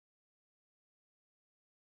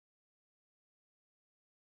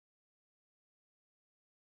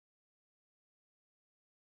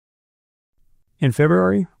In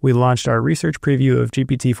February, we launched our research preview of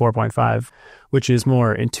GPT 4.5, which is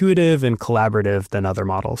more intuitive and collaborative than other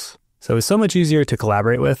models. So it's so much easier to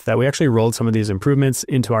collaborate with that we actually rolled some of these improvements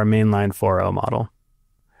into our mainline 4o model.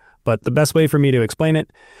 But the best way for me to explain it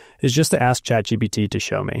is just to ask ChatGPT to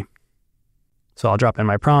show me. So I'll drop in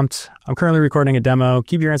my prompt. I'm currently recording a demo.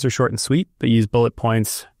 Keep your answer short and sweet, but use bullet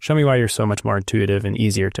points. Show me why you're so much more intuitive and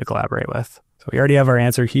easier to collaborate with. So we already have our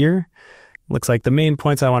answer here. Looks like the main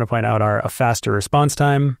points I want to point out are a faster response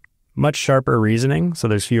time, much sharper reasoning, so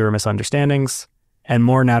there's fewer misunderstandings, and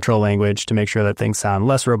more natural language to make sure that things sound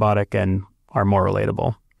less robotic and are more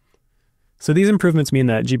relatable. So these improvements mean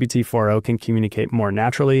that GPT-4o can communicate more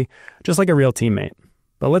naturally, just like a real teammate.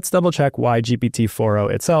 But let's double check why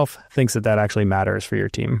GPT-4o itself thinks that actually matters for your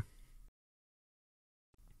team.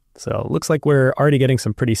 So it looks like we're already getting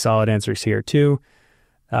some pretty solid answers here too.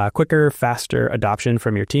 Quicker, faster adoption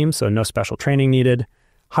from your team, so no special training needed,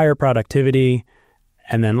 higher productivity,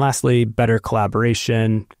 and then lastly, better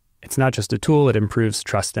collaboration. It's not just a tool, it improves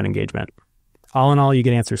trust and engagement. All in all, you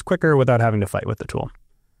get answers quicker without having to fight with the tool.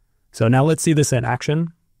 So now let's see this in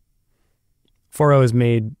action. 4o has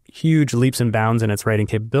made huge leaps and bounds in its writing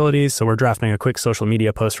capabilities, so we're drafting a quick social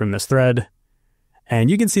media post from this thread. And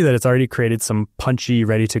you can see that it's already created some punchy,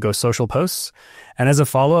 ready-to-go social posts. And as a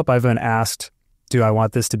follow-up, I've been asked, do I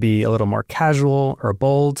want this to be a little more casual or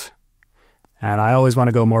bold? And I always want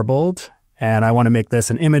to go more bold. And I want to make this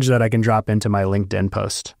an image that I can drop into my LinkedIn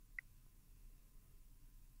post.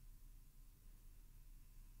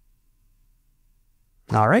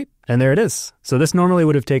 All right, and there it is. So this normally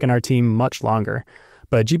would have taken our team much longer.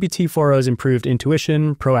 But GPT-4o's improved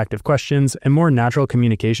intuition, proactive questions, and more natural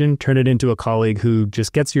communication turned it into a colleague who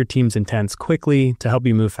just gets your team's intents quickly to help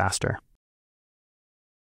you move faster.